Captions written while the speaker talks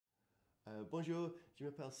Bonjour, je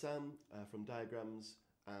m'appelle Sam from Diagrams,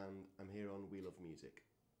 and I'm here on We Love Music.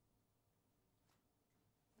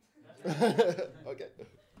 Okay.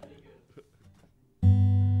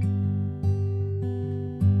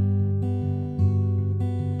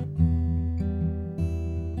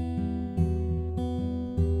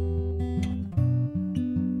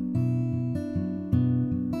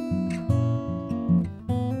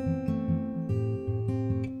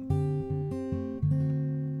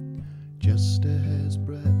 Just a hair's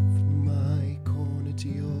breadth from my corner to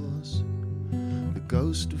yours, the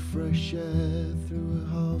ghost of fresh air through a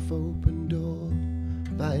half-open door,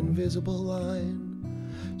 that invisible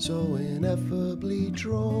line, so ineffably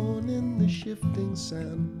drawn in the shifting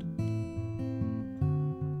sand.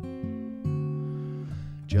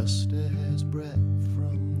 Just a hair's breadth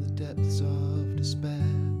from the depths of despair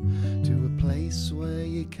to a place where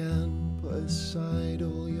you can put aside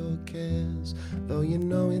all your cares, though you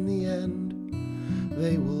know in the end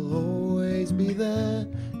they will always be there,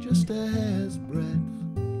 just a hair's breadth.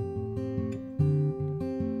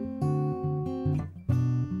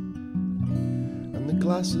 And the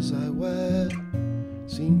glasses I wear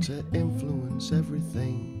seem to influence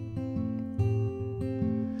everything.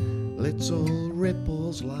 Little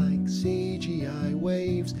ripples like CGI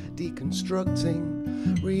waves,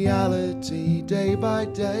 deconstructing reality day by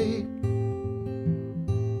day.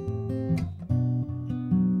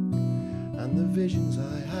 And the visions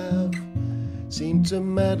I have seem to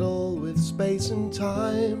meddle with space and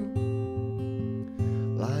time,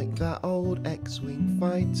 like that old X-Wing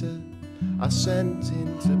fighter I sent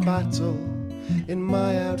into battle in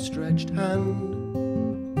my outstretched hand.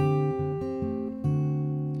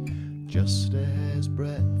 Just a hair's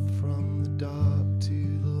breadth from the dark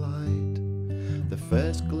to the light, the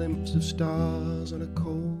first glimpse of stars on a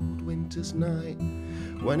cold winter's night,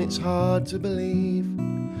 when it's hard to believe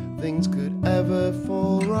things could ever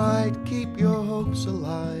fall right. Keep your hopes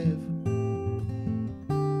alive.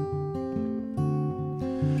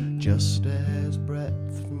 Just a hair's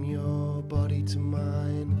breadth from your body to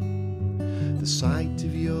mine, the sight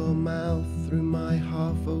of your mouth through my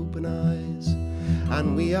half-open eyes,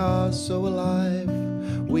 and we are so alive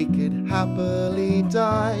we could happily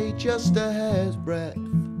die. Just a hair's breadth.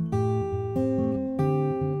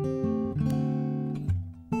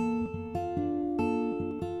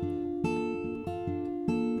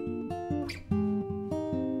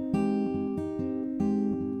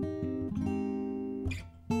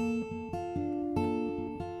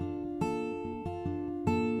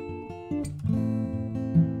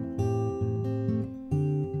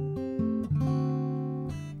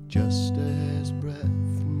 Just a hair's breadth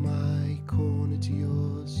from my corner to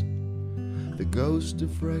yours, the ghost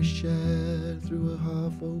of fresh air through a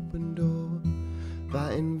half-open door,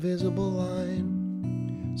 that invisible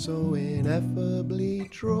line, so ineffably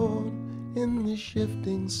drawn in the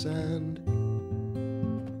shifting sand.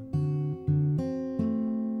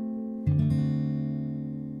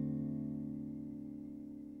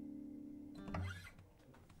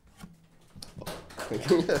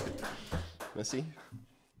 Merci.